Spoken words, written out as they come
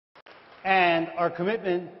And our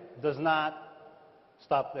commitment does not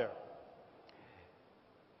stop there.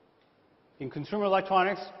 In consumer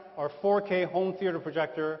electronics, our 4K home theater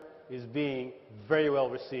projector is being very well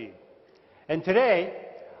received. And today,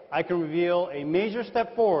 I can reveal a major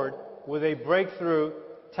step forward with a breakthrough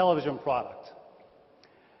television product.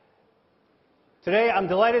 Today, I'm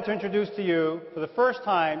delighted to introduce to you, for the first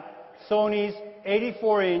time, Sony's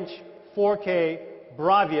 84-inch 4K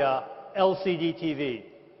Bravia LCD TV.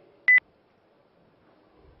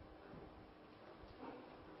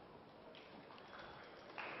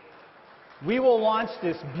 We will launch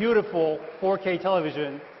this beautiful 4K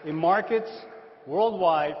television in markets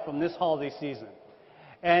worldwide from this holiday season.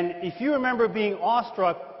 And if you remember being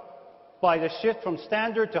awestruck by the shift from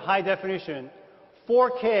standard to high definition,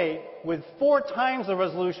 4K with 4 times the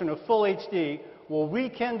resolution of full HD will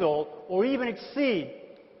rekindle or even exceed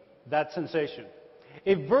that sensation.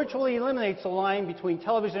 It virtually eliminates the line between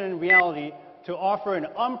television and reality to offer an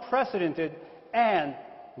unprecedented and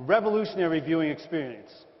revolutionary viewing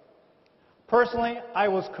experience. Personally, I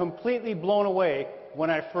was completely blown away when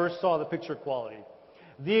I first saw the picture quality.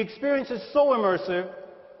 The experience is so immersive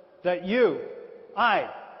that I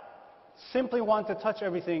simply want to touch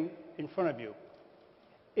everything in front of you.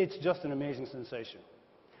 It's just an amazing sensation.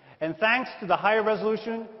 And thanks to the higher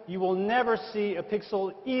resolution, you will never see a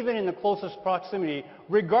pixel even in the closest proximity,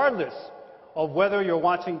 regardless of whether you're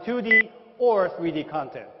watching 2D or 3D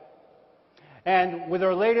content. And with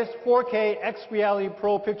our latest 4K X Reality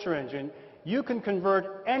Pro picture engine, you can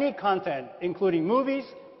convert any content, including movies,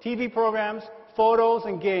 TV programs, photos,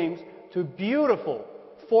 and games, to beautiful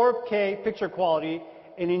 4K picture quality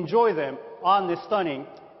and enjoy them on this stunning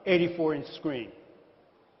 84-inch screen.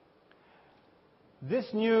 This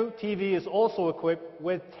new TV is also equipped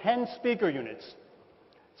with 10 speaker units.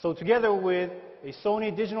 So together with a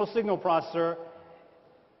Sony digital signal processor,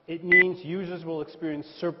 it means users will experience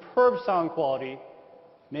superb sound quality,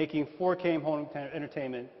 making 4K home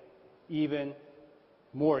entertainment even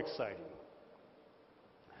more exciting.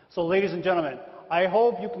 So ladies and gentlemen, I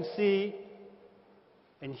hope you can see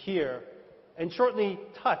and hear and shortly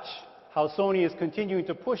touch how Sony is continuing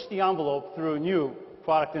to push the envelope through new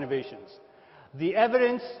product innovations. The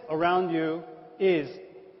evidence around you is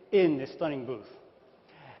in this stunning booth.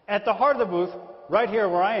 At the heart of the booth, right here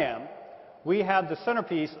where I am, we have the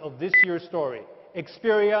centerpiece of this year's story,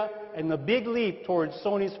 Xperia, and the big leap towards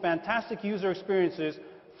Sony's fantastic user experiences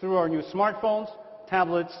through our new smartphones,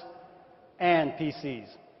 tablets, and PCs.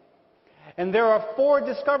 And there are 4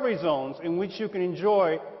 discovery zones in which you can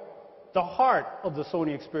enjoy the heart of the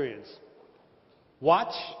Sony experience.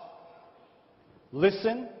 Watch,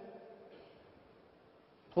 listen,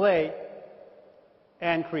 play,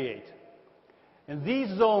 and create. And these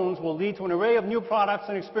zones will lead to an array of new products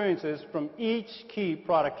and experiences from each key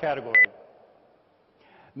product category.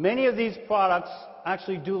 Many of these products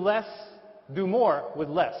actually do more with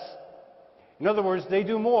less. In other words, they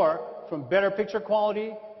do more from better picture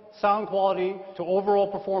quality, sound quality, to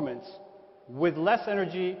overall performance with less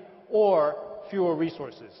energy or fewer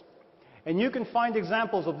resources. And you can find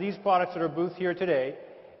examples of these products at our booth here today,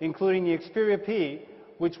 including the Xperia P,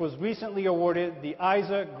 which was recently awarded the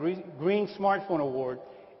ISA Green Smartphone Award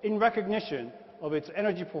in recognition of its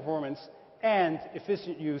energy performance and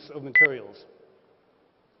efficient use of materials.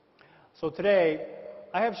 So today,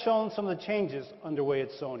 I have shown some of the changes underway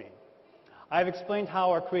at Sony. I have explained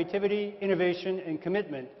how our creativity, innovation, and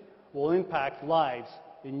commitment will impact lives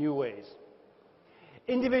in new ways.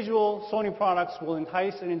 Individual Sony products will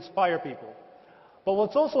entice and inspire people. But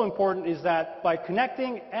what's also important is that by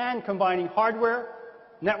connecting and combining hardware,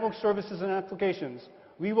 network services, and applications,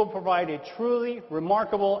 we will provide a truly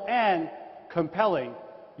remarkable and compelling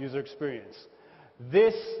user experience.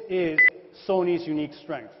 This is Sony's unique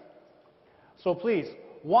strength. So please,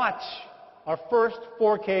 watch our first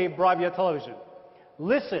 4K Bravia television.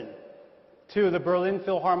 Listen to the Berlin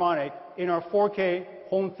Philharmonic in our 4K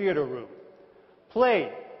home theater room.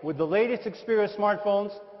 Play with the latest Xperia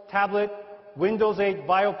smartphones, tablet, Windows 8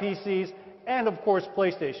 Bio PCs, and of course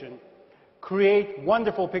PlayStation. Create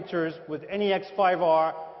wonderful pictures with NEX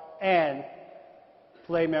 5R and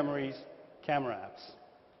Play Memories camera apps.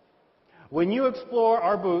 When you explore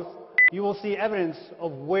our booth, you will see evidence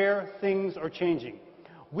of where things are changing.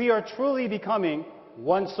 We are truly becoming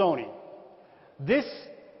one Sony. This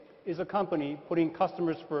is a company putting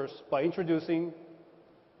customers first by introducing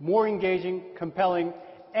more engaging, compelling,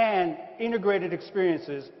 and integrated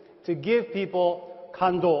experiences to give people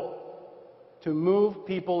kando, to move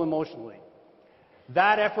people emotionally.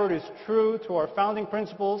 That effort is true to our founding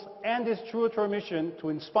principles and is true to our mission to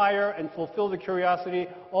inspire and fulfill the curiosity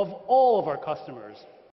of all of our customers.